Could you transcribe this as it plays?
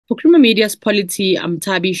For Creamer Media's Polity, I'm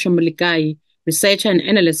Tabi Shomulikai, researcher and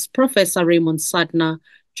analyst Professor Raymond Suttner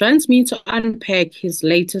joins me to unpack his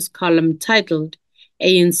latest column titled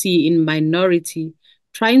ANC in Minority,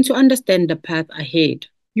 Trying to Understand the Path Ahead.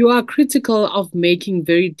 You are critical of making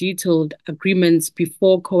very detailed agreements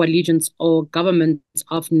before coalitions or governments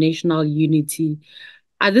of national unity.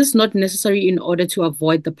 Are these not necessary in order to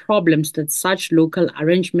avoid the problems that such local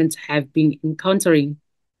arrangements have been encountering?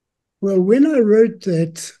 Well, when I wrote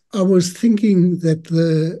that, I was thinking that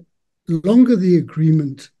the longer the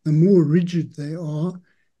agreement, the more rigid they are,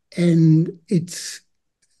 and it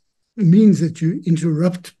means that you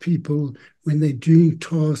interrupt people when they're doing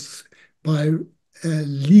tasks by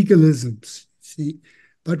legalisms. See,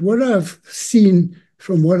 but what I've seen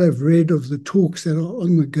from what I've read of the talks that are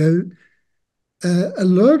on the go, a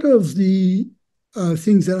lot of the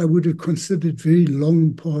things that I would have considered very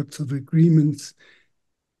long parts of agreements,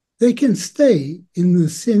 they can stay in the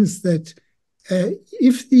sense that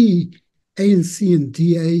if the ANC and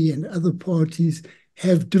DA and other parties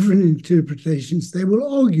have different interpretations, they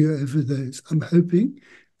will argue over those. I'm hoping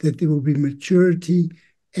that there will be maturity,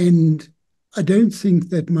 and I don't think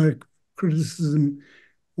that my criticism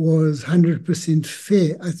was 100%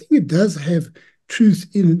 fair. I think it does have truth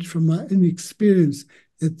in it from my own experience,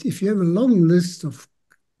 that if you have a long list of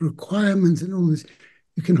requirements and all this,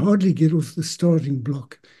 you can hardly get off the starting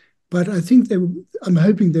block. But I think I'm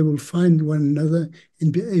hoping they will find one another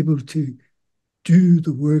and be able to do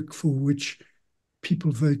the work for which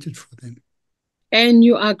people voted for them. And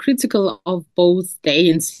you are critical of both the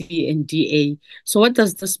ANC and DA. So, what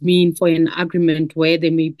does this mean for an agreement where they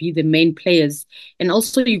may be the main players? And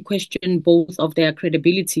also, you question both of their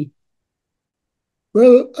credibility.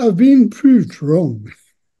 Well, I've been proved wrong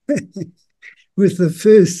with the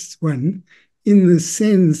first one in the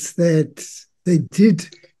sense that they did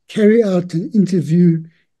carry out an interview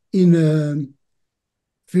in a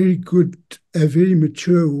very good, a very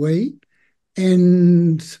mature way.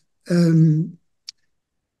 And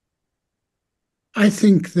I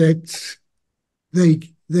think that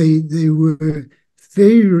they were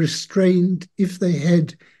very restrained. If they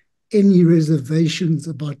had any reservations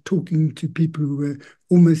about talking to people who were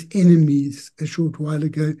almost enemies a short while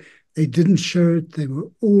ago, they didn't show it. They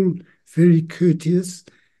were all very courteous.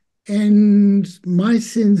 And my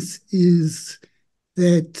sense is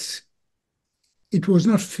that it was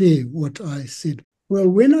not fair what I said. Well,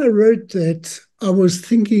 when I wrote that, I was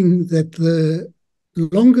thinking that the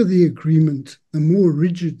longer the agreement, the more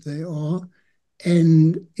rigid they are,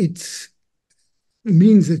 and it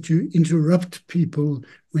means that you interrupt people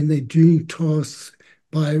when they're doing tasks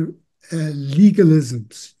by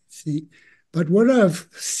legalisms. See, but what I've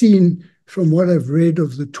seen from what I've read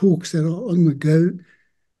of the talks that are on the go,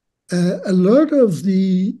 a lot of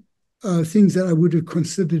the things that I would have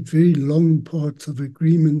considered very long parts of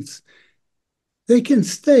agreements, they can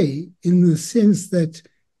stay in the sense that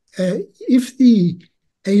if the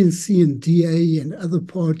ANC and DA and other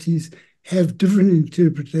parties have different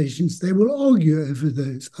interpretations, they will argue over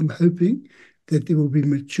those. I'm hoping that there will be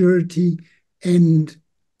maturity, and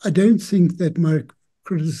I don't think that my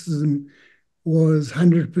criticism was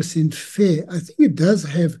 100% fair. I think it does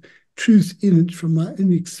have truth in it from my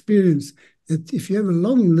own experience, that if you have a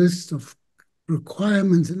long list of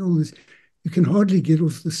requirements and all this, you can hardly get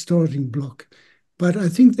off the starting block. But I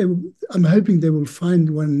think I'm hoping they will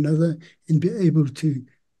find one another and be able to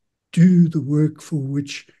do the work for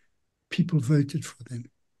which people voted for them.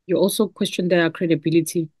 You also question their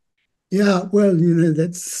credibility. Yeah, well,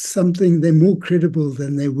 that's something. They're more credible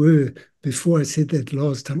than they were before I said that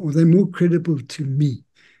last time, or they're more credible to me.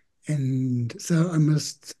 And so I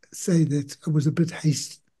must say that I was a bit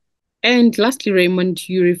hasty. And lastly, Raymond,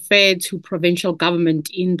 you refer to provincial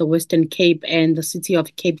government in the Western Cape and the City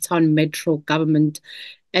of Cape Town Metro government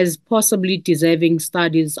as possibly deserving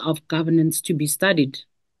studies of governance to be studied.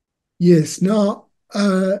 Yes. Now,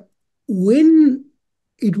 when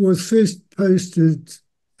it was first posted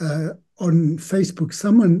on Facebook,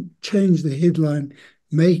 someone changed the headline,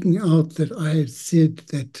 making out that I had said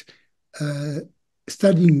that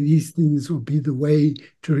studying these things will be the way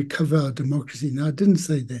to recover our democracy. Now, I didn't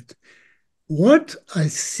say that. What I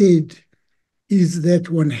said is that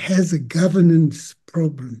one has a governance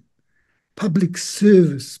problem, public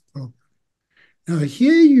service problem. Now,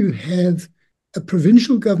 here you have a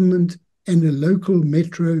provincial government and a local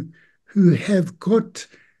metro who have got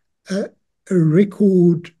a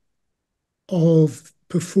record of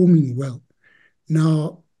performing well.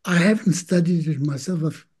 Now, I haven't studied it myself.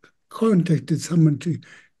 I've contacted someone to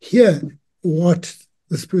hear what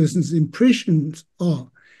this person's impressions are,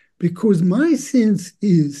 because my sense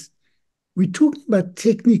is we're talking about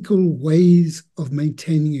technical ways of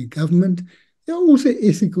maintaining a government. There are also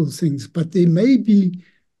ethical things, but there may be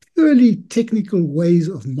purely technical ways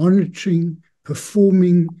of monitoring,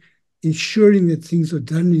 performing, ensuring that things are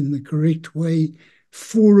done in the correct way,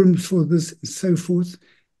 forums for this and so forth.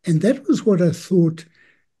 And that was what I thought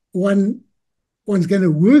one's going to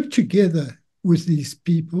work together with these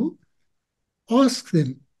people, ask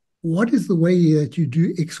them, what is the way that you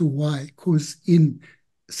do X or Y? Because in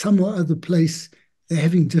some or other place, they're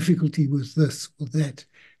having difficulty with this or that.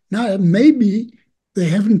 Now, maybe they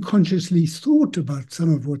haven't consciously thought about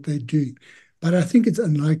some of what they do, but I think it's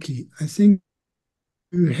unlikely. I think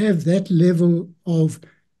you have that level of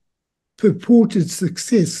purported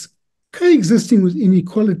success coexisting with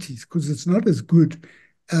inequalities, because it's not as good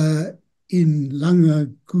in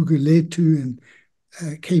Langa, Guguletu,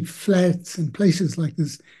 and Cape Flats and places like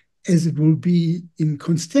this as it will be in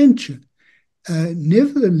Constantia.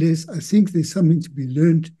 Nevertheless, I think there's something to be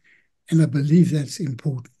learned, and I believe that's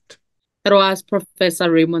important. That was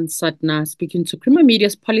Professor Raymond Suttner speaking to Creamer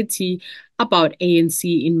Media's Polity about ANC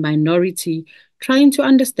in minority, trying to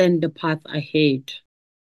understand the path ahead.